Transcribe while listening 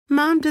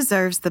Mom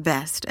deserves the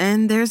best,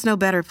 and there's no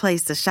better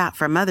place to shop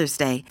for Mother's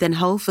Day than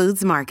Whole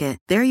Foods Market.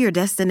 They're your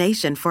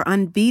destination for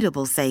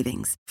unbeatable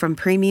savings, from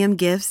premium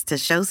gifts to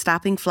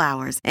show-stopping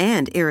flowers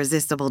and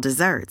irresistible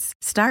desserts.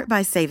 Start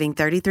by saving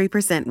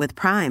 33% with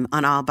Prime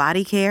on all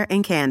body care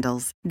and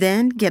candles.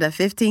 Then get a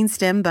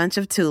 15-stem bunch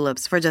of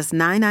tulips for just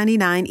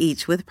 $9.99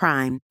 each with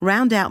Prime.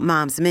 Round out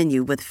Mom's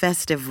menu with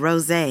festive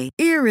rosé,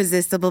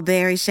 irresistible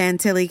berry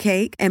chantilly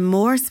cake, and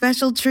more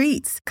special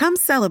treats. Come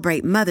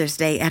celebrate Mother's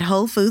Day at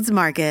Whole Foods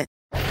Market.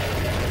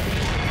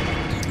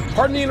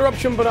 Pardon the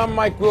interruption, but I'm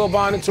Mike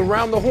Wilbon. It's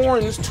Around the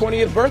Horn's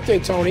 20th birthday,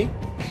 Tony.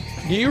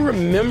 Do you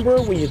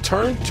remember when you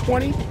turned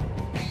 20?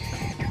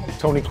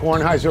 Tony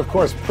Kornheiser, of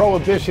course,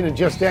 Prohibition had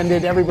just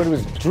ended. Everybody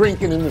was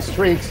drinking in the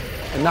streets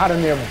and not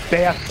in their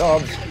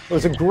bathtubs. It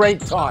was a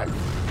great time.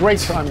 Great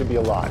time to be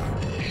alive.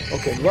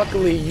 Okay,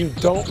 luckily you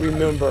don't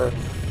remember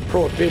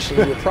Prohibition.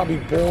 You were probably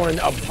born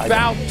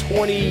about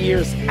 20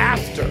 years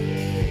after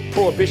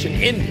Prohibition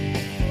ended.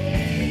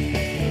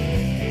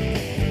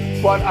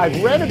 But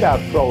I've read about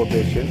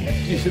Prohibition.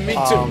 Me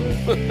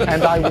too.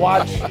 And I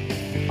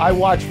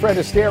watched Fred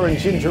Astaire and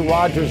Ginger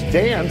Rogers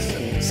dance,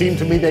 and it seemed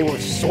to me they were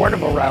sort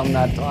of around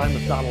that time,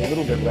 if not a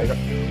little bit later.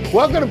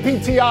 Welcome to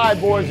PTI,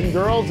 boys and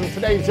girls. In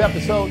today's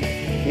episode,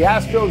 the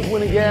Astros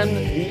win again,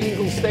 the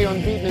Eagles stay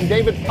unbeaten, and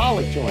David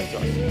Pollack joins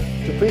us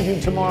to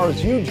preview tomorrow's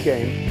huge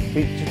game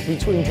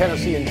between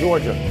Tennessee and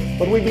Georgia.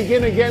 But we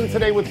begin again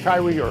today with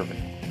Kyrie Irving.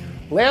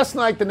 Last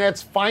night, the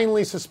Nets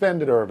finally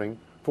suspended Irving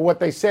for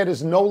what they said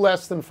is no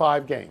less than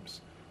 5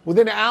 games.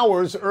 Within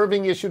hours,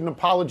 Irving issued an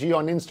apology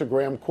on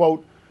Instagram,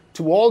 quote,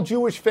 "To all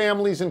Jewish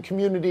families and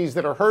communities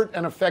that are hurt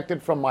and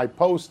affected from my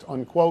post,"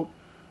 unquote.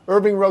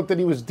 Irving wrote that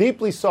he was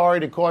deeply sorry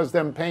to cause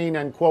them pain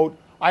and, quote,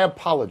 "I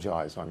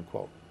apologize,"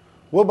 unquote.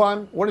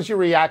 Wilbon, what is your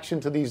reaction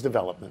to these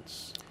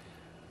developments?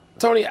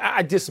 Tony,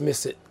 I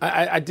dismiss it.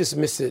 I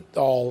dismiss it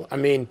all. I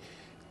mean,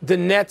 the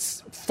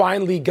Nets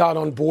finally got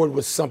on board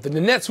with something.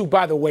 The Nets, who,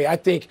 by the way, I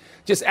think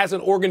just as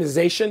an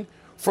organization,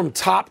 from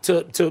top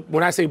to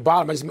when I say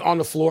bottom, I just mean on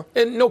the floor,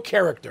 and no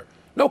character,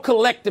 no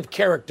collective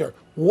character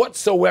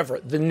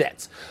whatsoever, the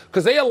Nets.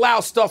 Because they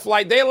allow stuff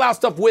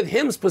with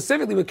him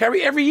specifically, with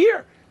Kyrie, every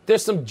year.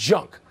 There's some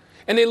junk,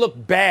 and they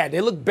look bad. They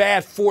look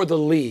bad for the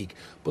league.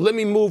 But let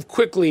me move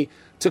quickly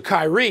to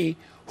Kyrie,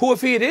 who,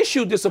 if he had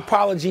issued this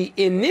apology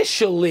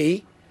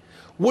initially,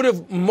 would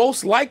have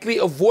most likely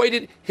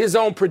avoided his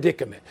own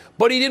predicament.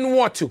 But he didn't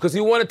want to, because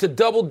he wanted to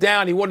double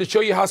down. He wanted to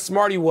show you how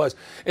smart he was.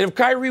 And if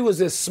Kyrie was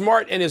as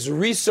smart and as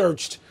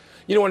researched,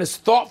 and as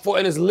thoughtful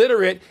and as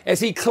literate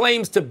as he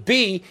claims to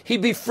be,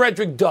 he'd be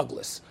Frederick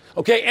Douglass.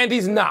 Okay? And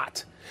he's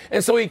not.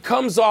 And so he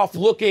comes off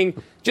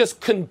looking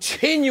just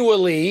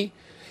continually,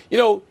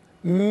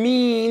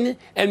 mean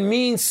and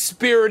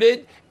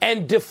mean-spirited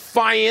and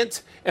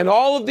defiant, and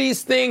all of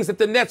these things that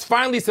the Nets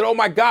finally said, oh,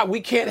 my God, we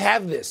can't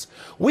have this.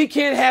 We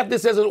can't have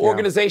this as an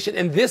organization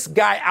and this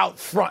guy out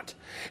front.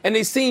 And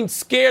they seemed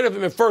scared of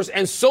him at first,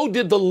 and so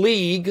did the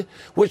league,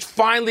 which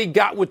finally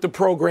got with the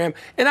program.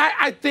 And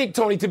I think,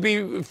 Tony, to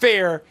be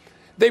fair,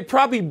 they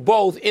probably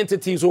both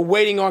entities were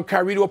waiting on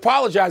Kyrie to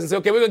apologize and say,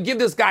 okay, we're going to give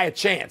this guy a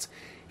chance.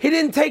 He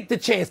didn't take the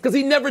chance, because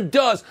he never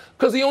does,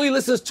 because he only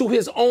listens to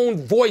his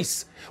own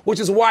voice, which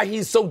is why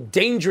he's so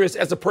dangerous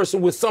as a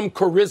person with some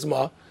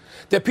charisma,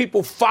 that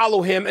people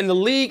follow him, and the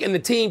league and the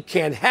team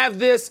can't have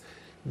this.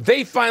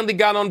 They finally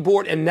got on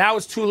board, and now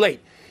it's too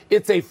late.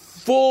 It's a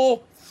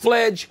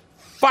full-fledged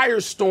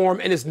firestorm,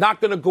 and it's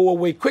not going to go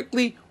away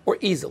quickly or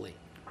easily.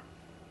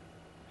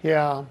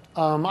 Yeah,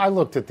 I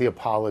looked at the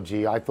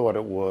apology. I thought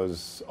it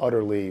was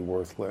utterly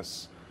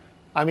worthless.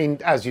 I mean,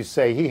 as you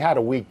say, he had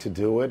a week to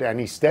do it, and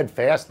he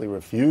steadfastly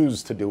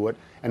refused to do it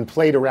and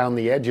played around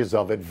the edges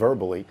of it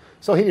verbally.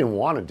 So he didn't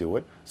want to do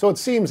it. So it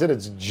seems that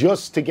it's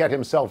just to get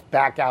himself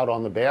back out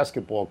on the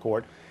basketball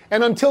court.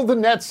 And until the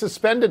Nets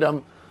suspended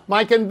him,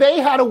 Mike, and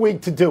they had a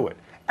week to do it,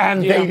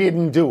 and they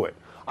didn't do it.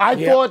 I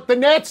thought the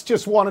Nets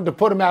just wanted to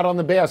put him out on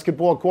the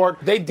basketball court.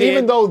 They did.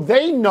 Even though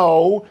they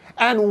know,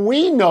 and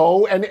we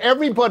know, and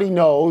everybody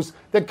knows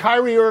that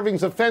Kyrie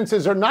Irving's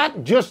offenses are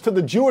not just to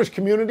the Jewish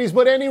communities,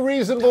 but any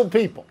reasonable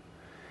people.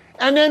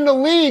 And then the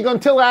league,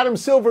 until Adam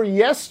Silver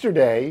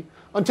yesterday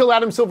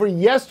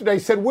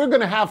said, we're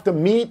going to have to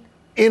meet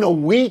in a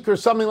week or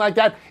something like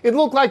that. It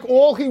looked like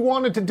all he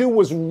wanted to do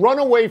was run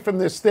away from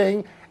this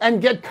thing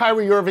and get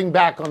Kyrie Irving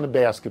back on the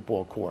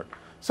basketball court.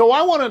 So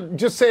I want to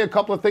just say a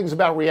couple of things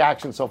about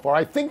reaction so far.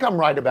 I think I'm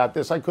right about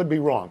this. I could be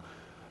wrong.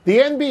 The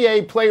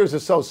NBA Players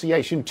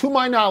Association, to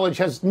my knowledge,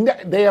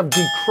 they have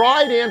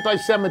decried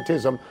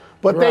anti-Semitism,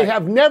 but they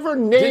have never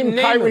named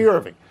Kyrie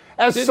Irving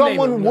as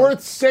someone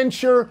worth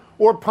censure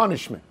or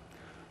punishment.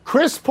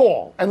 Chris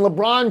Paul and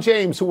LeBron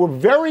James, who were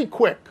very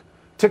quick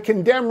to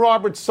condemn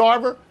Robert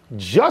Sarver,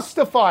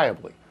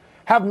 justifiably,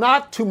 have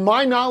not, to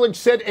my knowledge,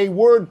 said a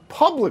word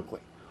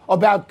publicly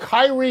about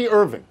Kyrie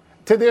Irving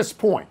to this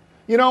point.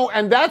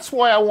 And that's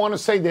why I want to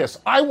say this.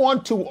 I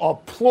want to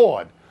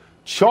applaud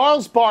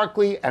Charles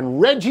Barkley and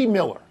Reggie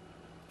Miller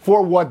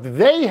for what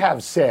they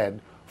have said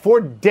for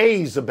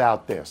days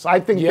about this. I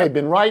think they've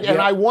been right. And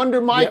I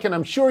wonder, Mike, and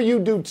I'm sure you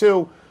do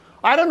too,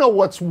 I don't know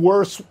what's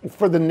worse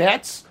for the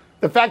Nets.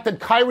 The fact that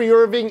Kyrie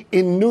Irving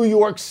in New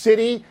York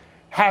City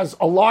has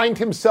aligned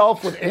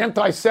himself with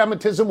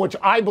anti-Semitism, which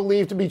I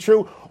believe to be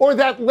true, or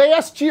that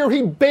last year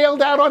he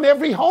bailed out on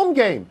every home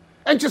game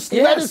and just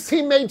let his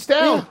teammates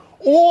down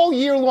all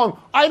year long.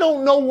 I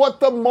don't know what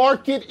the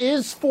market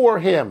is for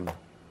him.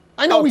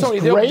 I know he's Tony,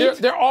 great.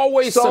 There are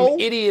always some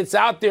idiots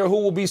out there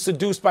who will be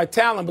seduced by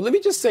talent. But let me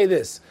just say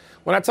this.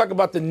 When I talk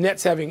about the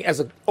Nets having, as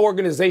an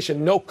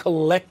organization, no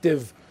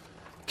collective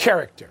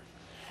character,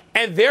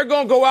 and they're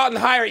going to go out and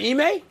hire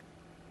Ime?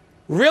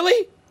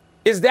 Really?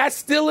 Is that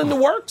still in the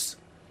works?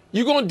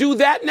 You're going to do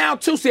that now,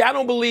 too? See, I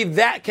don't believe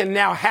that can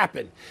now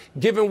happen,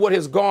 given what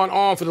has gone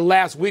on for the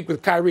last week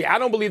with Kyrie. I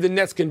don't believe the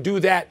Nets can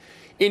do that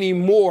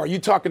anymore. You're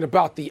talking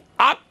about the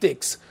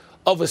optics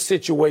of a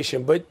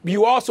situation, but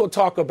you also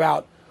talk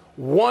about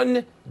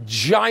one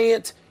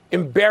giant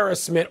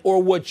embarrassment,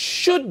 or what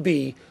should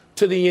be,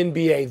 to the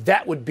NBA.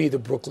 That would be the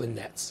Brooklyn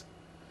Nets.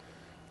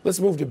 Let's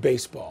move to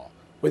baseball,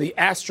 where the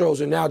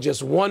Astros are now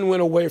just one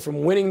win away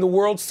from winning the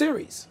World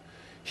Series.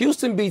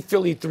 Houston beat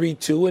Philly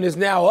 3-2 and is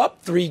now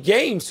up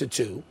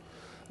 3-2.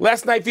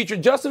 Last night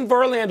featured Justin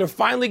Verlander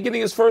finally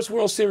getting his first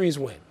World Series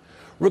win.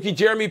 Rookie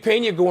Jeremy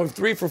Pena going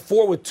 3 for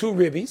 4 with 2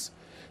 ribbies.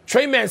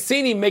 Trey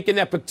Mancini making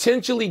that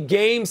potentially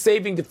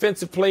game-saving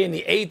defensive play in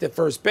the 8th at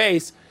first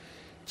base.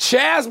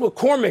 Chas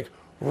McCormick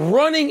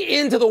running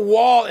into the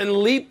wall and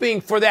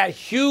leaping for that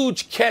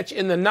huge catch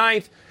in the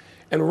 9th.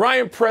 And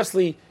Ryan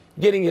Presley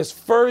getting his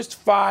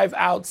first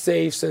 5-out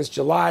save since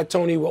July.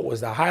 Tony, what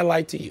was the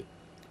highlight to you?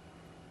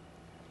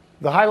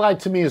 The highlight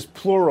to me is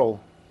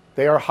plural.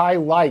 They are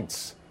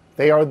highlights.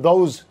 They are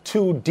those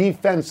 2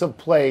 defensive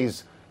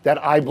plays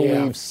that I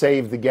believe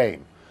saved the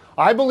game.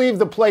 I believe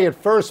the play at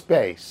first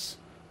base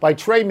by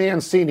Trey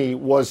Mancini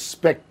was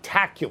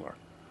spectacular.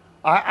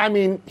 I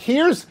mean,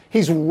 he's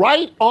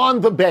right on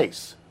the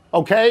base,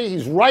 okay?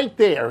 He's right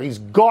there. He's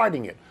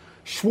guarding it.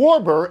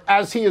 Schwarber,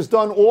 as he has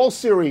done all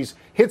series,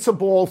 hits a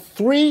ball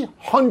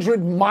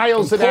 300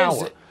 miles an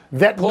hour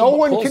that no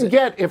one can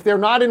get if they're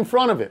not in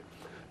front of it.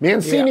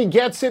 Mancini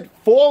gets it,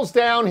 falls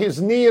down, his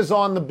knee is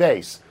on the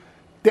base.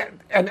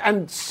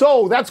 And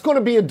so that's going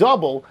to be a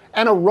double,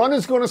 and a run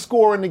is going to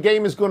score, and the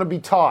game is going to be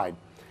tied.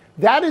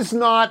 That is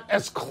not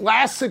as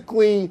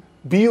classically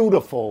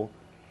beautiful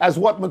as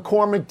what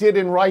McCormick did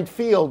in right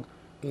field,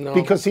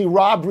 because he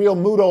robbed Real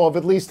Muto of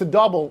at least a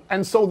double.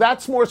 And so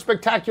that's more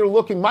spectacular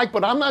looking, Mike,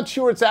 but I'm not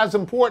sure it's as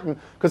important,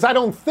 because I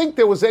don't think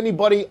there was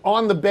anybody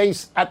on the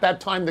base at that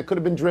time that could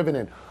have been driven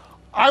in.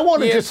 I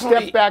want to just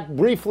step back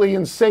briefly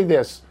and say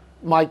this,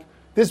 Mike.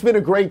 This has been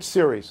a great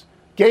series.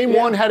 Game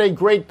 1 had a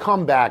great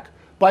comeback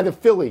by the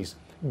Phillies.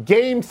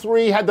 Game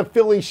 3 had the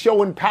Phillies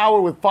showing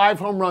power with 5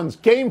 home runs.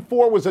 Game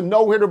 4 was a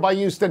no-hitter by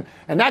Houston.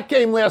 And that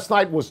game last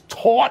night was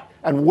taut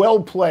and well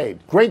played.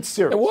 Great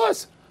series. It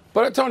was.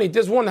 But, Tony,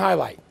 there's one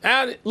highlight.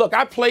 And, look,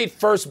 I played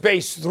first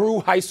base through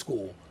high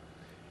school.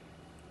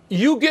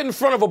 You get in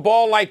front of a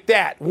ball like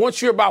that,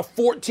 once you're about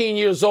 14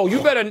 years old,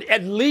 you better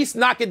at least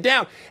knock it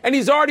down. And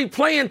he's already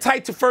playing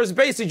tight to first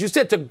base, as you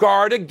said, to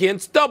guard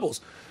against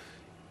doubles.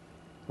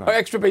 Or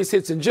extra base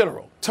hits in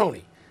general.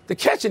 Tony, the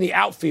catch in the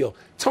outfield.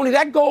 Tony,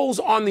 that goes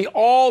on the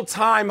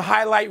all-time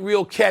highlight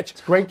reel catch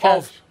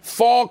of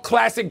Fall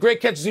Classic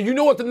great catches. And you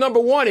know what the number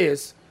 1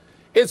 is?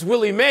 It's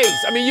Willie Mays.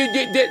 I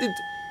mean,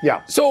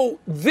 So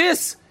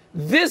this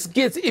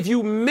gets, if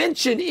you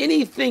mention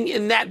anything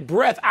in that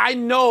breath, I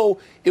know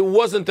it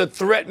wasn't the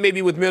threat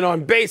maybe with men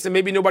on base and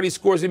maybe nobody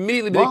scores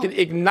immediately, but it can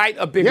ignite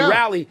a big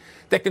rally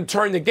that can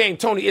turn the game.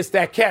 Tony, it's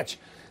that catch.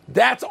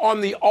 That's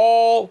on the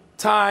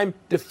all-time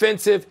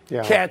defensive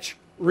catch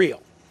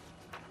reel.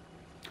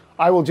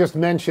 I will just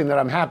mention that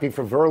I'm happy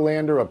for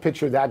Verlander. A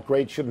pitcher that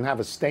great shouldn't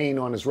have a stain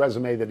on his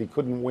resume that he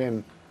couldn't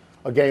win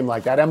a game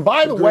like that. And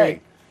by the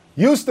way,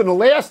 Houston, the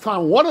last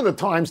time, one of the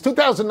times,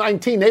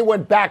 2019, they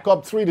went back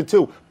up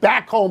 3-2.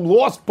 Back home,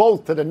 lost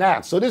both to the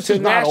Nats. So this is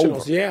not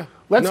over.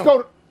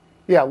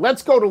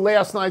 Let's go to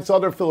last night's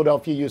other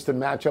Philadelphia-Houston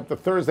matchup, the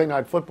Thursday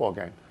night football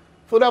game.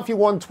 Philadelphia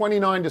won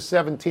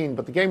 29-17,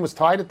 but the game was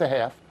tied at the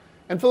half,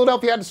 and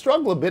Philadelphia had to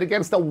struggle a bit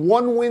against a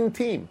 1-win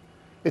team.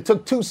 It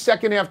took 2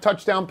 second-half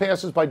touchdown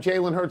passes by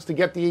Jalen Hurts to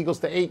get the Eagles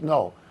to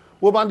 8-0.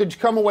 Wilbon, did you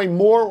come away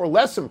more or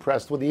less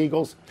impressed with the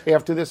Eagles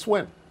after this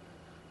win?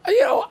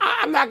 You know,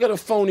 I'm not going to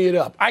phony it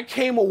up. I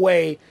came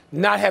away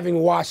not having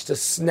watched a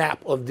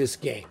snap of this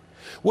game,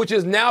 which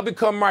has now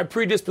become my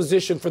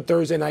predisposition for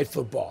Thursday night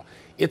football.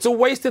 It's a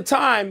waste of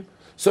time,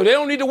 so they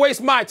don't need to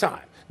waste my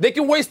time. They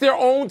can waste their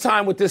own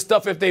time with this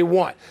stuff if they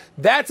want.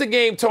 That's a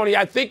game, Tony,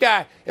 I think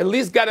I at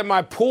least got in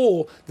my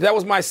pool. That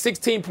was my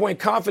 16-point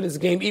confidence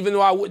game, even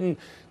though I wouldn't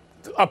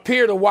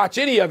appear to watch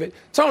any of it.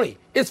 Tony,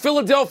 it's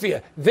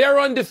Philadelphia. They're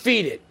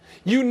undefeated.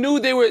 You knew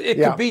it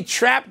could be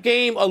trap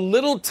game a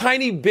little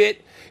tiny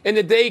bit, and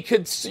that they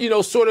could,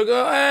 sort of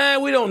go,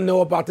 we don't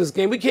know about this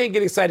game. We can't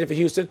get excited for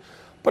Houston.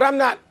 But I'm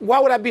not. Why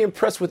would I be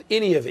impressed with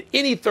any of it?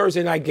 Any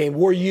Thursday night game?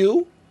 Were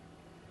you?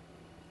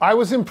 I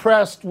was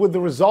impressed with the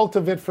result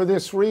of it for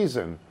this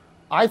reason.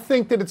 I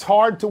think that it's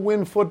hard to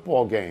win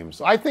football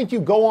games. I think you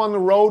go on the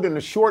road in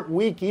a short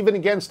week, even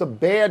against a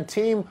bad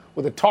team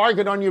with a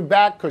target on your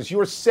back because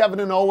you're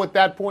 7-0 at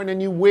that point and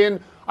you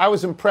win. I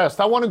was impressed.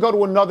 I want to go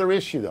to another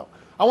issue, though.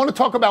 I want to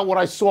talk about what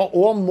I saw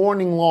all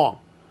morning long.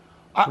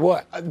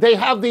 What? They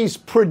have these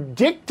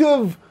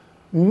predictive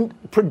numbers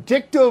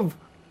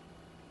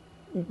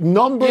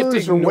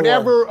or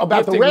whatever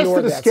about the rest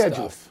of the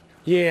schedule. Stuff.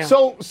 Yeah.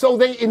 So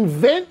they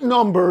invent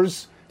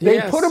numbers. They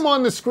put them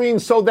on the screen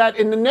so that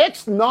in the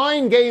next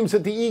 9 games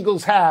that the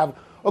Eagles have,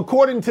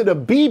 according to the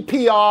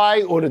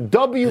BPI or the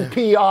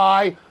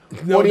WPI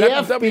or the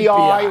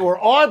FBI or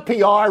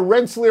RPI,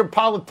 Rensselaer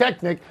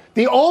Polytechnic,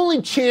 the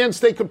only chance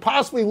they could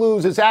possibly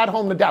lose is at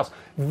home to Dallas.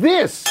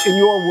 This, in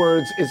your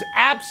words, is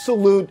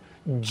absolute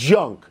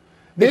junk.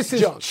 This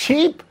is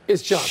cheap,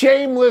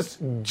 shameless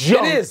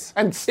junk. It is.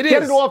 And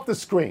get it off the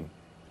screen.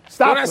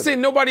 Stop when I say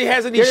nobody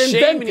has any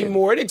shame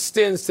anymore, it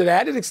extends to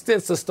that. It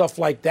extends to stuff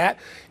like that.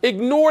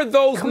 Ignore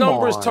those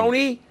numbers,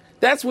 Tony.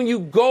 That's when you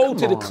go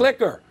to the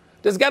clicker.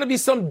 There's got to be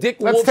some Dick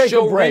Wolf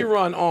show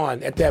rerun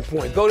on at that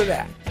point. Go to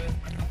that.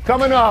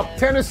 Coming up,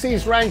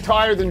 Tennessee's ranked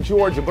higher than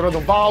Georgia, but are the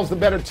Vols the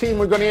better team?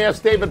 We're going to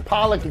ask David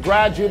Pollack, a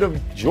graduate of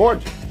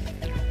Georgia.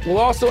 We'll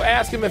also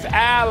ask him if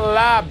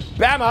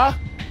Alabama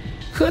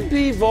could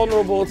be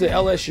vulnerable to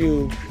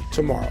LSU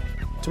tomorrow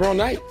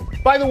night.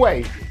 By the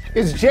way,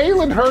 is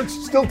Jalen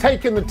Hurts still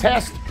taking the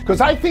test? Because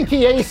I think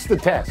he aced the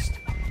test,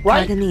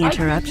 right? Pardon the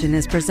interruption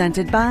is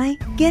presented by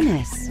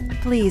Guinness.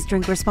 Please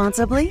drink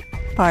responsibly.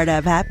 Part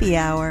of Happy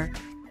Hour.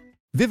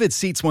 Vivid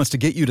Seats wants to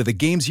get you to the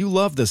games you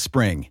love this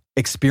spring.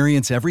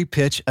 Experience every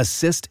pitch,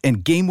 assist,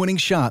 and game-winning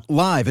shot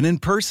live and in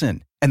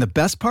person. And the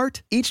best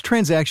part? Each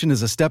transaction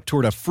is a step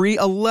toward a free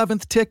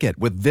 11th ticket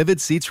with Vivid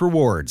Seats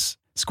rewards.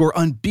 Score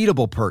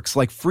unbeatable perks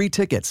like free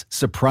tickets,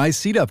 surprise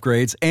seat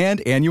upgrades,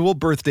 and annual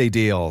birthday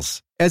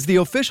deals. As the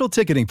official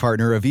ticketing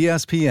partner of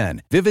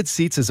ESPN, Vivid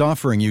Seats is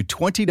offering you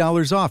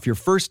 $20 off your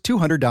first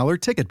 $200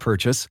 ticket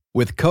purchase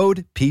with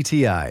code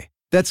PTI.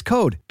 That's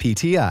code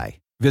PTI.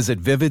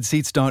 Visit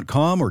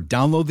vividseats.com or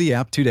download the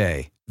app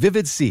today.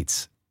 Vivid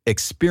Seats.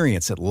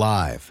 Experience it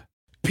live.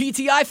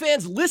 PTI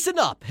fans, listen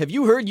up. Have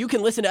you heard you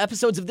can listen to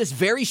episodes of this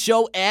very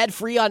show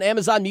ad-free on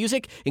Amazon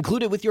Music,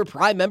 included with your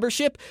Prime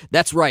membership?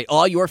 That's right.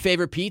 All your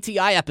favorite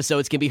PTI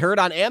episodes can be heard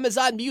on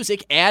Amazon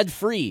Music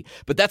ad-free.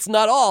 But that's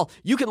not all.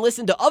 You can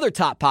listen to other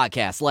top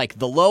podcasts like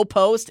The Low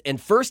Post and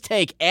First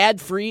Take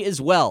ad-free as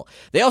well.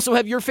 They also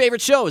have your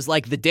favorite shows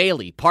like The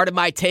Daily, Part of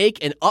My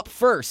Take, and Up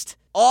First,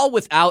 all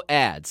without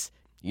ads.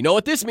 You know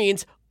what this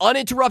means?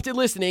 Uninterrupted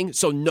listening,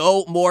 so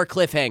no more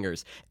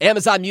cliffhangers.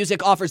 Amazon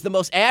Music offers the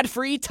most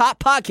ad-free top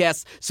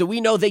podcasts, so we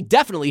know they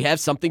definitely have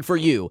something for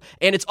you.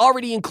 And it's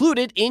already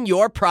included in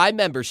your Prime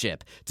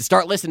membership. To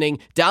start listening,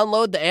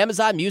 download the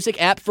Amazon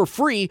Music app for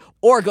free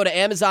or go to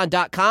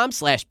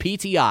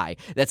amazon.com/PTI.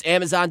 That's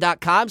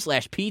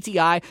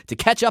amazon.com/PTI to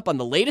catch up on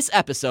the latest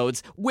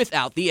episodes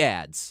without the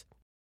ads.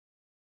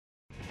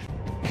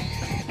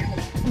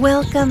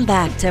 Welcome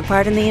back to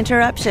Pardon the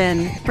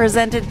Interruption,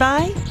 presented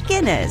by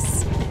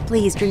Guinness.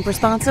 Please drink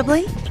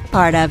responsibly.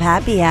 Part of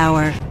Happy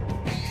Hour.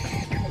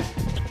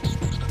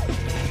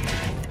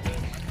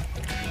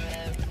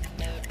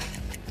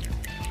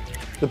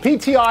 The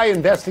PTI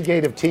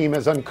investigative team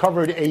has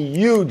uncovered a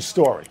huge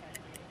story.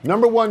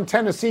 Number 1,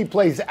 Tennessee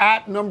plays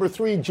at number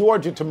 3,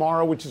 Georgia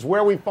tomorrow, which is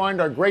where we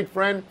find our great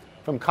friend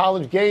from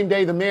College Game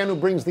Day, the man who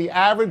brings the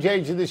average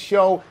age of this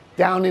show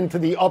down into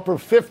the upper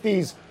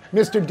 50s,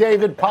 Mr.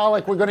 David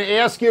Pollack. We're going to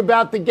ask you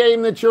about the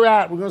game that you're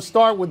at. We're going to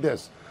start with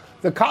this.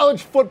 The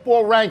college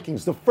football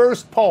rankings, the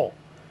first poll,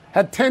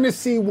 had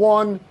Tennessee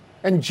 1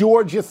 and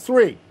Georgia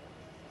 3.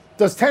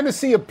 Does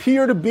Tennessee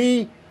appear to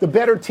be the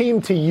better team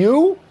to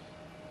you?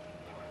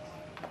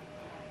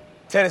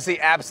 Tennessee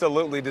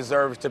absolutely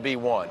deserves to be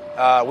 1.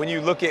 When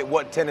you look at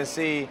what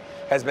Tennessee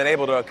has been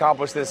able to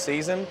accomplish this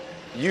season,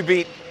 you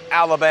beat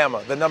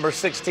Alabama, the number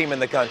 6 team in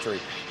the country.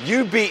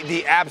 You beat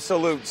the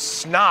absolute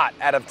snot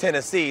out of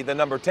Tennessee, the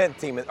number 10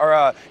 team,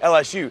 or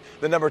LSU,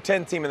 the number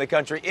 10 team in the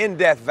country in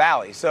Death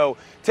Valley. So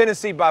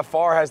Tennessee by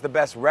far has the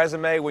best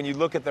resume. When you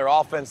look at their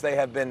offense, they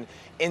have been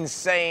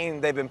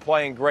insane. They've been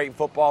playing great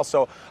football.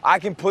 So I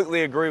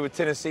completely agree with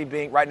Tennessee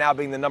being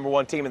the number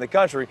 1 team in the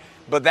country.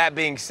 But that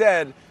being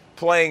said,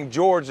 playing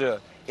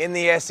Georgia in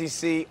the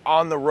SEC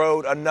on the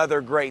road,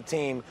 another great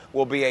team,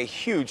 will be a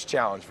huge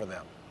challenge for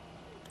them.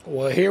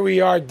 Well, here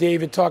we are,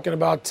 David, talking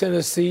about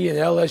Tennessee and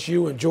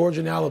LSU and Georgia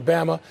and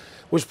Alabama,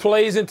 which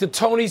plays into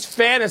Tony's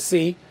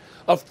fantasy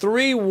of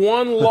 3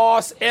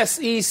 one-loss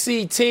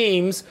SEC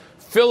teams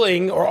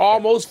filling or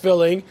almost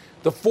filling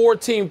the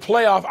 4-team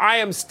playoff. I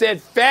am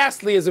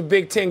steadfastly, as a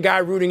Big Ten guy,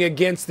 rooting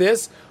against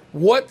this.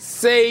 What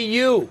say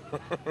you?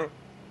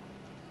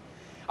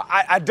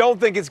 I don't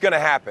think it's going to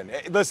happen.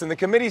 Listen, the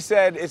committee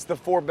said it's the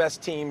 4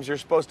 best teams. You're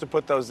supposed to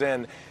put those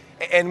in.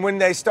 And when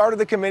they started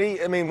the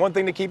committee, I mean, one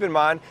thing to keep in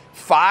mind,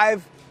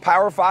 5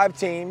 Power 5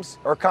 teams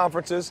or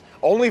conferences,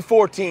 only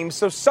 4 teams,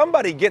 so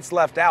somebody gets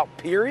left out,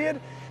 period.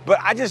 But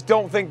I just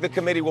don't think the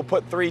committee will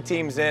put 3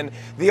 teams in.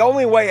 The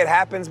only way it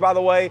happens, by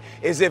the way,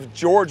 is if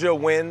Georgia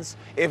wins.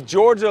 If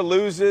Georgia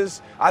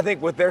loses, I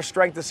think with their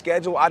strength of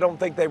schedule, I don't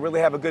think they really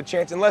have a good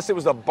chance, unless it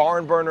was a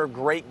barn burner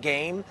great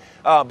game.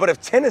 But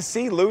if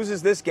Tennessee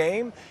loses this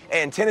game,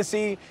 and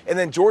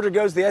then Georgia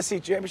goes to the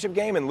SEC championship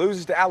game and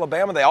loses to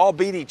Alabama, they all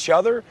beat each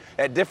other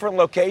at different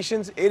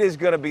locations, it is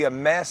going to be a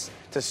mess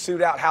to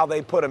suit out how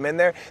they put them in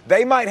there.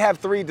 They might have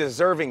 3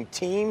 deserving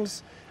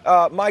teams,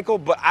 Michael,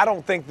 but I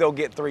don't think they'll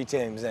get 3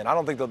 teams in. I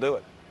don't think they'll do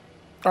it.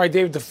 All right,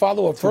 David, to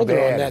follow up further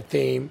on that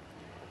theme,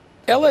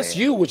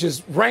 LSU, which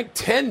is ranked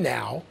 10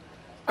 now,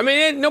 I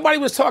mean, nobody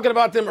was talking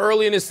about them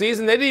early in the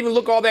season. They didn't even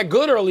look all that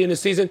good early in the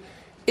season.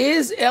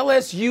 Is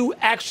LSU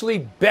actually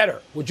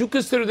better? Would you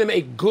consider them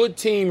a good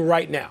team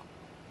right now?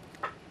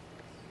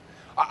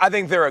 I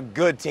think they're a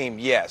good team,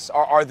 yes.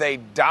 Are they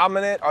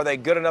dominant? Are they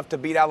good enough to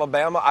beat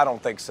Alabama? I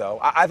don't think so.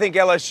 I think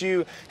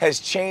LSU has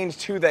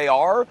changed who they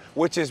are,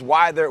 which is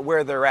why they're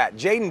where they're at.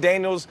 Jaden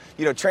Daniels,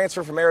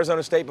 transferred from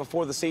Arizona State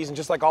before the season,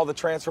 just like all the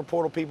transfer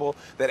portal people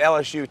that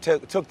LSU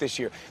took this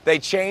year. They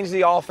changed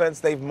the offense.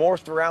 They've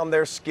morphed around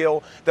their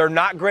skill. They're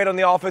not great on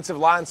the offensive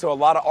line, so a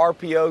lot of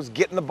RPOs,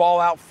 getting the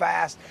ball out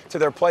fast to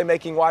their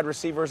playmaking wide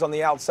receivers on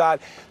the outside.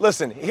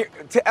 Listen,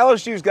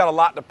 LSU's got a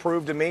lot to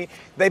prove to me.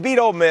 They beat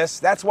Ole Miss.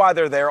 That's why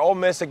they're there. Ole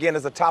Miss, again,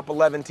 is a top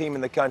 11 team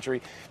in the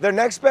country. Their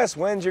next best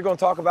wins, you're going to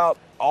talk about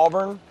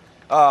Auburn.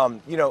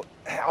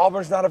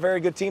 Auburn's not a very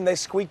good team. They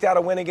squeaked out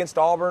a win against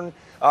Auburn.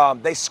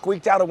 They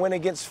squeaked out a win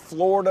against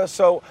Florida.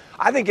 So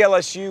I think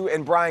LSU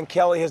and Brian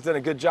Kelly has done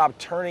a good job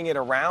turning it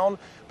around,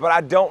 but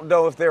I don't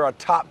know if they're a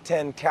top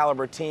 10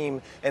 caliber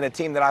team and a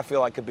team that I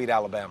feel like could beat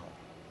Alabama.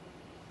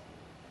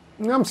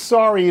 I'm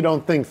sorry you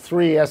don't think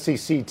 3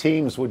 SEC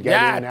teams would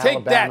get in, take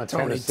Alabama, that,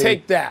 Tony. Tennessee,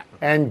 Take that.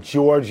 and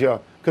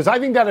Georgia, because I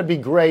think that would be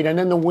great, and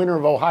then the winner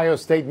of Ohio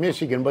State,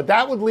 Michigan. But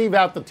that would leave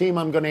out the team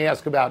I'm going to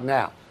ask about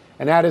now,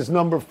 and that is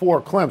number 4,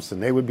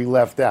 Clemson. They would be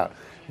left out.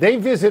 They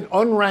visit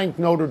unranked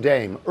Notre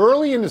Dame.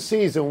 Early in the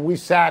season, we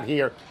sat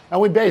here, and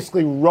we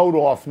basically wrote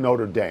off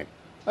Notre Dame.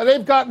 Now,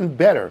 they've gotten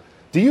better.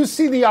 Do you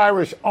see the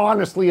Irish,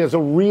 honestly, as a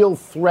real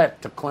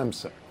threat to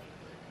Clemson?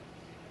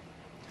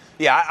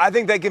 Yeah, I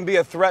think they can be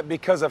a threat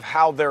because of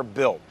how they're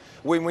built.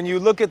 When you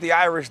look at the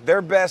Irish,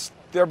 their best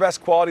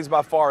qualities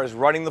by far is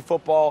running the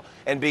football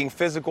and being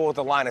physical at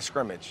the line of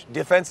scrimmage.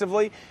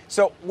 Defensively,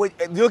 so look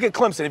at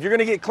Clemson. If you're going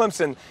to get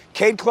Clemson,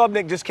 Cade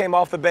Klubnik just came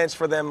off the bench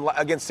for them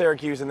against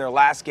Syracuse in their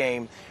last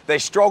game. They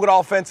struggled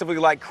offensively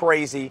like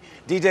crazy.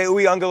 DJ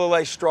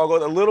Uiagalelei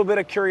struggled. A little bit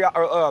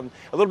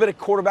of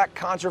quarterback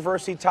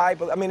controversy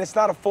type. I mean, it's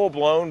not a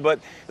full-blown, but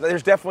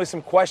there's definitely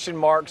some question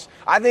marks.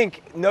 I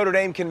think Notre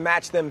Dame can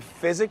match them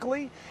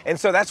physically, and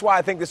so that's why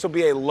I think this will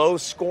be a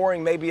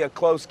low-scoring, maybe a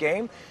close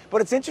game.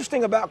 But it's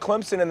interesting about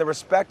Clemson and the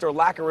respect or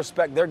lack of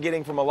respect they're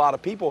getting from a lot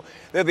of people.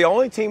 They're the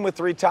only team with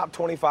 3 top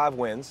 25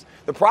 wins.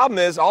 The problem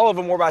is all of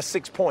them were by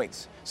 6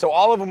 points. So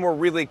all of them were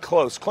really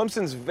close.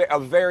 Clemson's a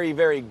very,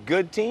 very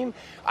good team.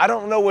 I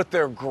don't know what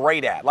they're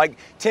great at. Like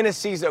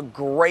Tennessee's a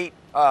great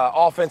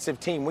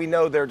offensive team. We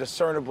know they're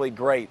discernibly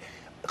great.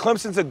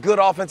 Clemson's a good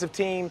offensive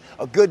team,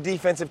 a good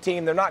defensive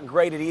team. They're not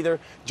great at either.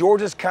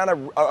 Georgia's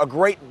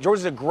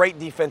a great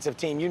defensive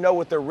team. You know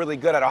what they're really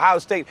good at. Ohio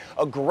State,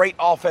 a great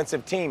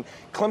offensive team.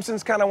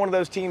 Clemson's kind of one of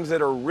those teams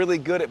that are really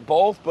good at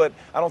both, but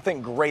I don't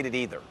think great at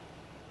either.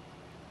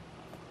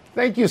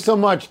 Thank you so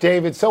much,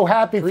 David. So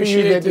happy for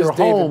you that you're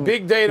home.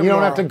 Big day tomorrow. You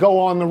don't have to go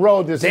on the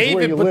road. This is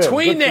where you live. David,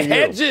 between the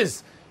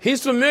hedges.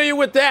 He's familiar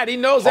with that. He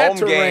knows that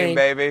terrain. Home game,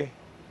 baby.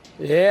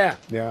 Yeah.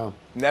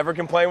 Never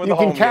complain with the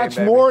home game, You can catch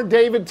more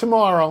David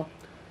tomorrow.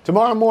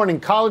 Tomorrow morning,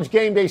 College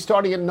Game Day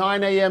starting at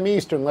 9 a.m.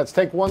 Eastern. Let's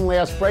take one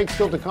last break.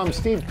 Still to come,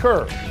 Steve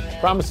Kerr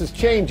promises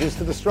changes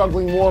to the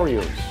struggling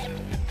Warriors.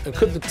 And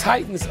could the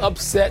Titans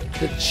upset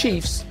the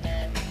Chiefs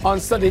on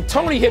Sunday?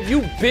 Tony, have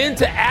you been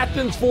to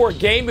Athens for a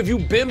game? Have you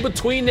been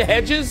between the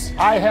hedges?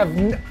 I have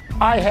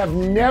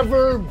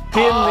never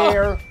been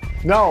there.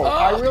 No,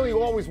 I really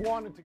always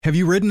wanted to. Have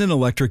you ridden an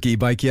electric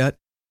e-bike yet?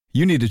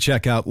 You need to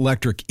check out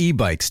Lectric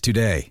E-Bikes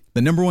today,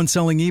 the #1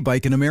 selling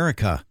e-bike in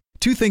America.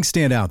 2 things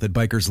stand out that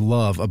bikers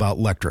love about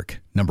Lectric.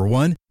 Number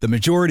 1, the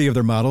majority of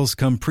their models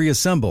come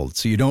pre-assembled,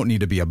 so you don't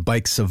need to be a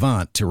bike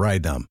savant to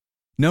ride them.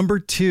 Number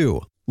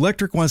 2,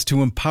 Lectric wants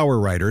to empower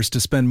riders to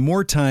spend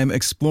more time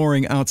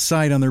exploring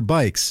outside on their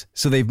bikes,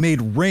 so they've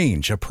made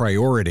range a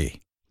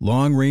priority.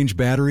 Long-range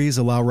batteries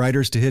allow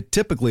riders to hit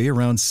typically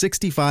around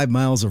 65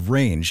 miles of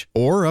range,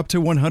 or up to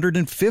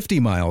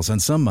 150 miles on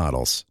some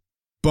models.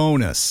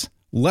 Bonus!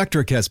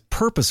 Lectric has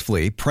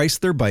purposefully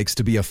priced their bikes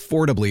to be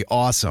affordably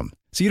awesome,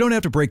 so you don't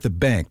have to break the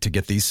bank to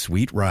get these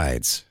sweet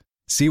rides.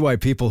 See why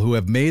people who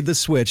have made the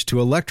switch to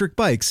electric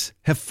bikes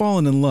have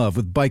fallen in love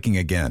with biking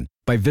again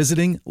by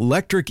visiting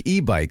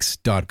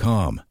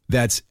lectricebikes.com.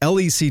 That's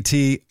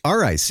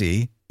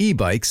LECTRIC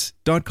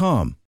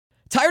ebikes.com.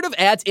 Tired of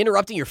ads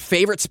interrupting your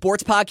favorite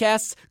sports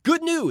podcasts?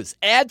 Good news!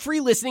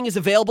 Ad-free listening is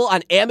available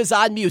on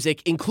Amazon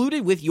Music,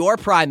 included with your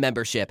Prime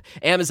membership.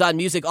 Amazon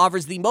Music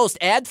offers the most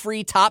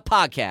ad-free top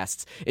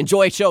podcasts.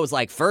 Enjoy shows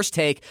like First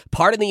Take,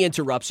 Pardon the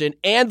Interruption,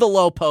 and The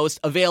Low Post,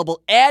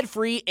 available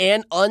ad-free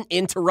and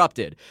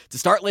uninterrupted. To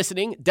start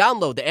listening,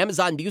 download the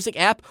Amazon Music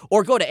app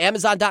or go to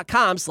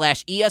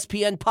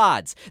amazon.com/ESPN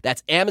Pods.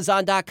 That's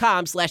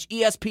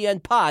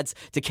amazon.com/ESPN Pods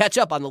to catch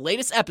up on the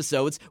latest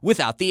episodes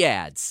without the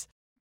ads.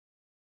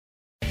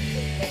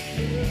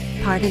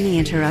 Pardon the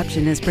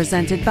Interruption is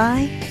presented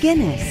by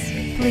Guinness.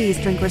 Please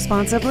drink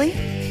responsibly.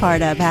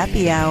 Part of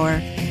Happy Hour.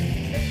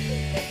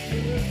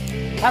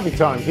 Happy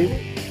time, people.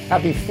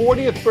 Happy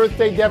 40th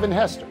birthday, Devin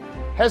Hester.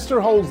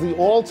 Hester holds the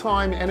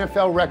all-time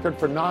NFL record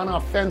for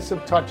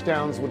non-offensive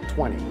touchdowns with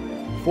 20.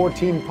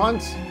 14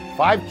 punts,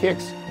 5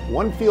 kicks,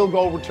 1 field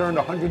goal returned,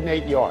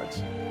 108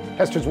 yards.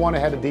 Hester's one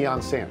ahead of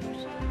Deion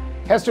Sanders.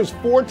 Hester's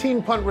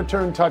 14 punt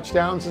return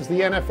touchdowns is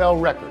the NFL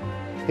record.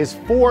 His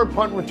 4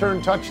 punt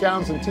return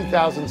touchdowns in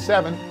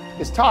 2007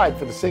 is tied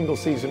for the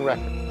single-season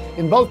record.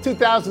 In both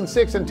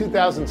 2006 and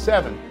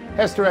 2007,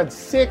 Hester had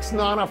 6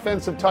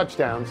 non-offensive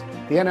touchdowns,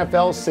 the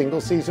NFL's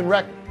single-season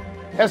record.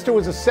 Hester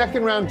was a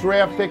second-round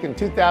draft pick in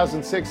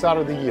 2006 out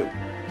of the U.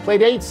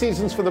 Played 8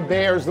 seasons for the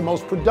Bears, the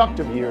most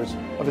productive years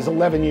of his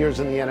 11 years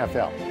in the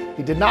NFL.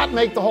 He did not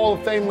make the Hall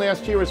of Fame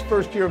last year, his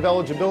first year of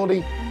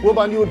eligibility.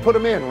 Wilbon, you would put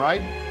him in,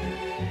 right?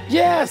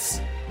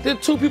 Yes. There are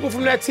 2 people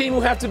from that team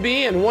who have to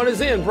be in. One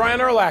is in,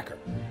 Brian Urlacher.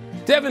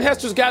 Devin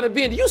Hester's got to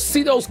be in. Do you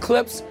see those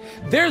clips?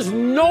 There's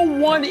no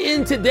one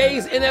in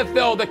today's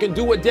NFL that can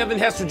do what Devin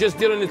Hester just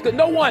did on this clip.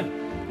 No one.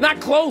 Not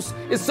close.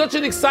 It's such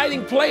an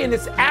exciting play, and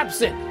it's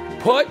absent.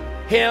 Put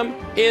him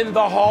in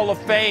the Hall of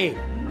Fame.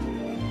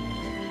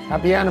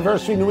 Happy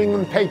anniversary, New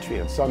England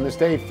Patriots. On this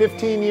day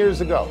 15 years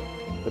ago,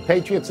 the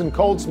Patriots and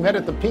Colts met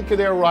at the peak of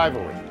their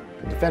rivalry.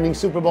 The defending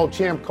Super Bowl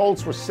champ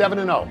Colts were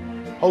 7-0.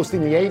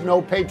 Hosting the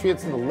 8-0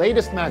 Patriots in the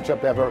latest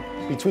matchup ever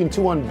between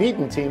 2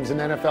 unbeaten teams in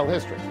NFL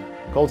history.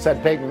 Colts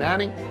had Peyton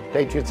Manning,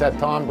 Patriots had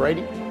Tom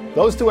Brady.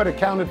 Those 2 had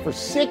accounted for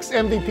 6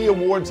 MVP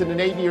awards in an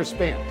 8-year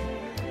span.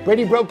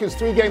 Brady broke his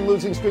 3-game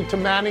losing streak to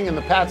Manning, and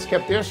the Pats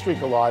kept their streak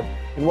alive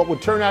in what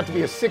would turn out to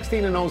be a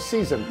 16-0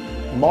 season,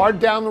 marred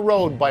down the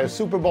road by a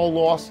Super Bowl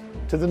loss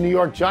to the New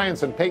York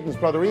Giants and Peyton's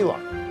brother Eli.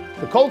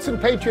 The Colts and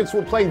Patriots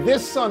will play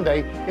this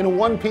Sunday in a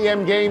 1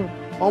 p.m. game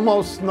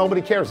almost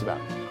nobody cares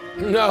about.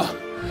 No.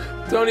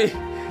 Tony,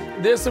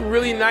 there's some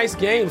really nice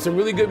games, some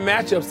really good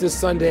matchups this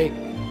Sunday.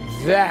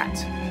 That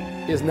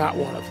is not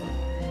one of them.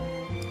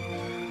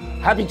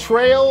 Happy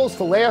trails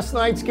to last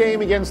night's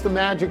game against the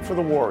Magic for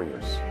the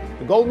Warriors.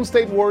 The Golden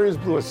State Warriors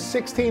blew a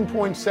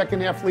 16-point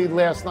second-half lead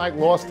last night,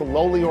 lost to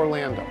lowly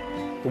Orlando.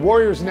 The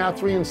Warriors are now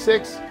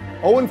 3-6,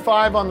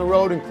 0-5 on the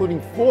road,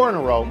 including 4 in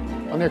a row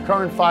on their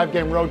current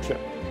 5-game road trip.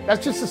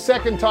 That's just the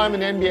second time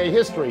in NBA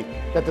history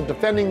that the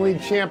defending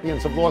league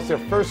champions have lost their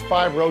first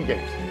 5 road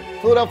games.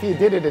 Philadelphia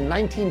did it in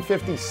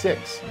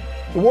 1956.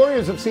 The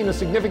Warriors have seen a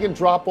significant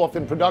drop-off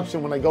in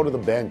production when they go to the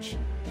bench.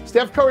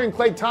 Steph Curry and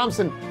Klay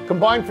Thompson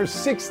combined for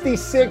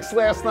 66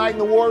 last night,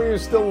 and the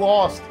Warriors still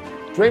lost.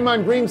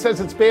 Draymond Green says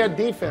it's bad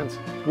defense.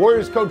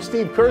 Warriors coach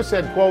Steve Kerr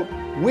said, quote,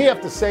 "We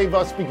have to save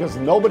us because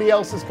nobody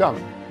else is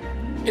coming."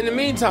 In the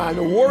meantime,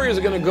 the Warriors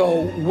are going to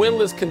go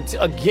winless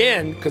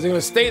again because they're going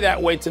to stay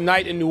that way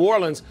tonight in New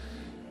Orleans.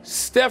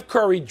 Steph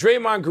Curry,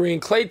 Draymond Green,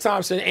 Klay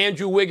Thompson,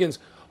 Andrew Wiggins,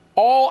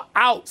 all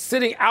out,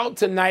 sitting out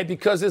tonight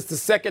because it's the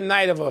second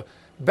night of a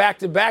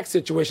back-to-back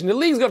situation. The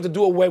league's going to have to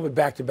do away with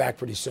back-to-back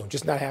pretty soon,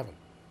 just not have them.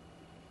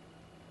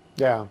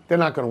 Yeah, they're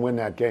not going to win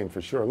that game for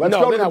sure. Let's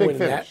go to the big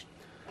finish.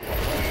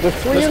 That. The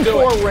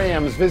 3-4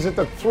 Rams visit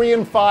the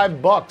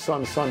 3-5 Bucks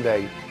on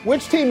Sunday.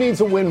 Which team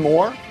needs a win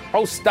more?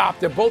 Oh, stop.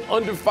 They're both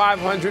under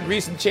 500,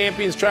 recent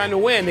champions trying to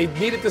win. They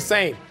need it the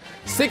same.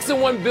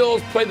 6-1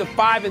 Bills play the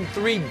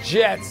 5-3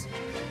 Jets.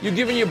 You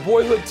giving your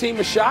boyhood team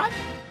a shot?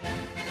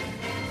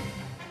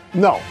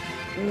 No,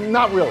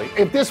 not really.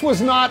 If this was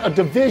not a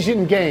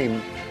division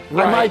game,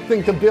 right, I might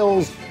think the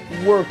Bills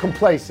were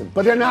complacent,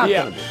 but they're not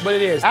going to be. But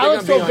it is.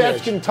 Alex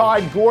Ovechkin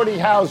tied Gordie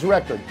Howe's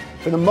record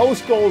for the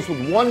most goals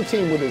with one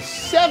team with his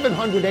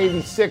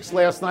 786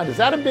 last night. Is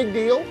that a big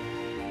deal?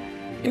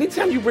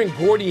 Anytime you bring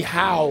Gordie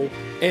Howe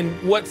and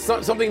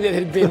something that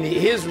had been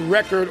his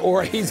record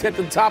or he's at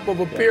the top of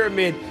a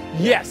pyramid,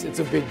 yes, it's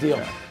a big deal.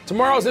 Yeah.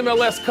 Tomorrow's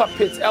MLS Cup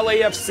pits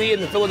LAFC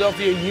and the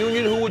Philadelphia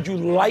Union. Who would you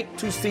like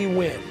to see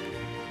win?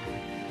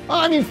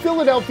 I mean,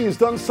 Philadelphia's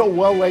done so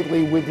well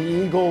lately with the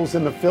Eagles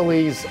and the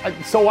Phillies,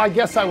 so I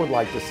guess I would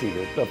like to see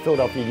the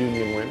Philadelphia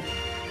Union win,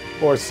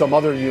 or some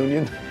other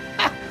union.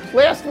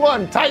 Last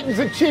one, Titans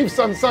and Chiefs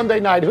on Sunday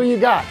night. Who you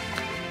got?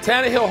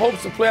 Tannehill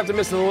hopes to play after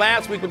missing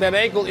last week with that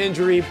ankle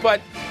injury, but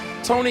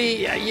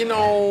Tony, I'm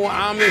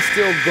going to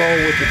still go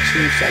with the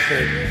Chiefs, I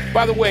think.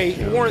 By the way,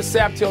 Warren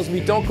Sapp tells me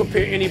don't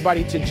compare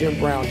anybody to Jim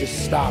Brown.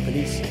 Just stop it.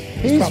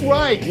 He's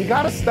right. You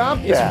got to stop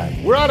that.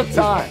 We're out of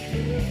time.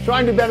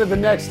 Try and do better the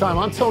next time.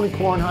 I'm Tony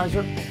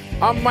Kornheiser.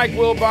 I'm Mike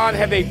Wilbon.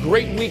 Have a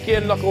great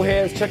weekend,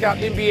 knuckleheads. Check out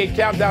NBA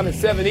Countdown at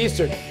 7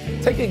 Eastern.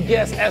 Take a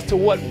guess as to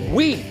what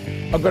we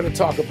are going to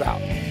talk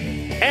about.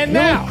 And You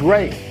now, look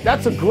great.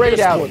 That's a great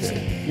Chris outfit.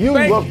 Sports. You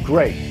Thank look you.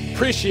 great.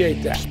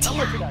 Appreciate that.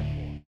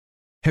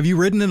 Have you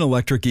ridden an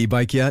electric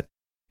e-bike yet?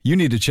 You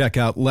need to check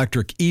out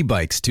Lectric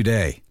E-Bikes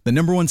today, the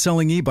 #1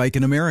 selling e-bike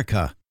in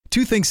America.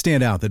 Two things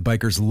stand out that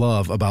bikers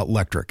love about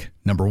Lectric.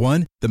 Number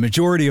one, the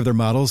majority of their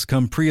models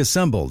come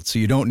pre-assembled, so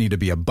you don't need to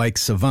be a bike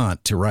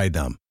savant to ride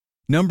them.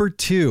 Number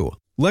two,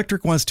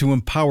 Lectric wants to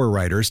empower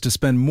riders to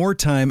spend more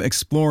time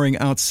exploring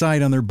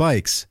outside on their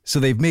bikes, so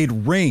they've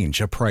made range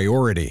a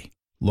priority.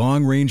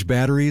 Long-range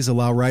batteries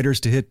allow riders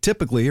to hit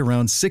typically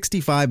around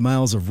 65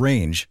 miles of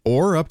range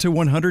or up to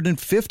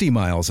 150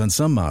 miles on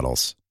some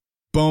models.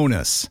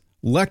 Bonus,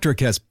 Lectric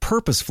has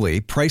purposefully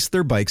priced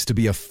their bikes to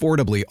be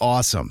affordably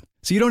awesome,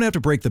 so you don't have to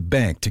break the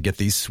bank to get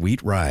these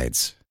sweet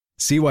rides.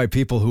 See why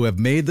people who have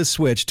made the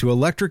switch to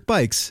electric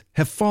bikes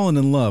have fallen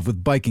in love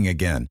with biking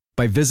again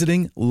by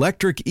visiting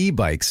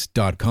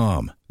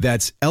lectricebikes.com.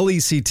 That's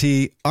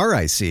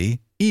LECTRIC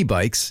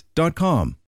ebikes.com.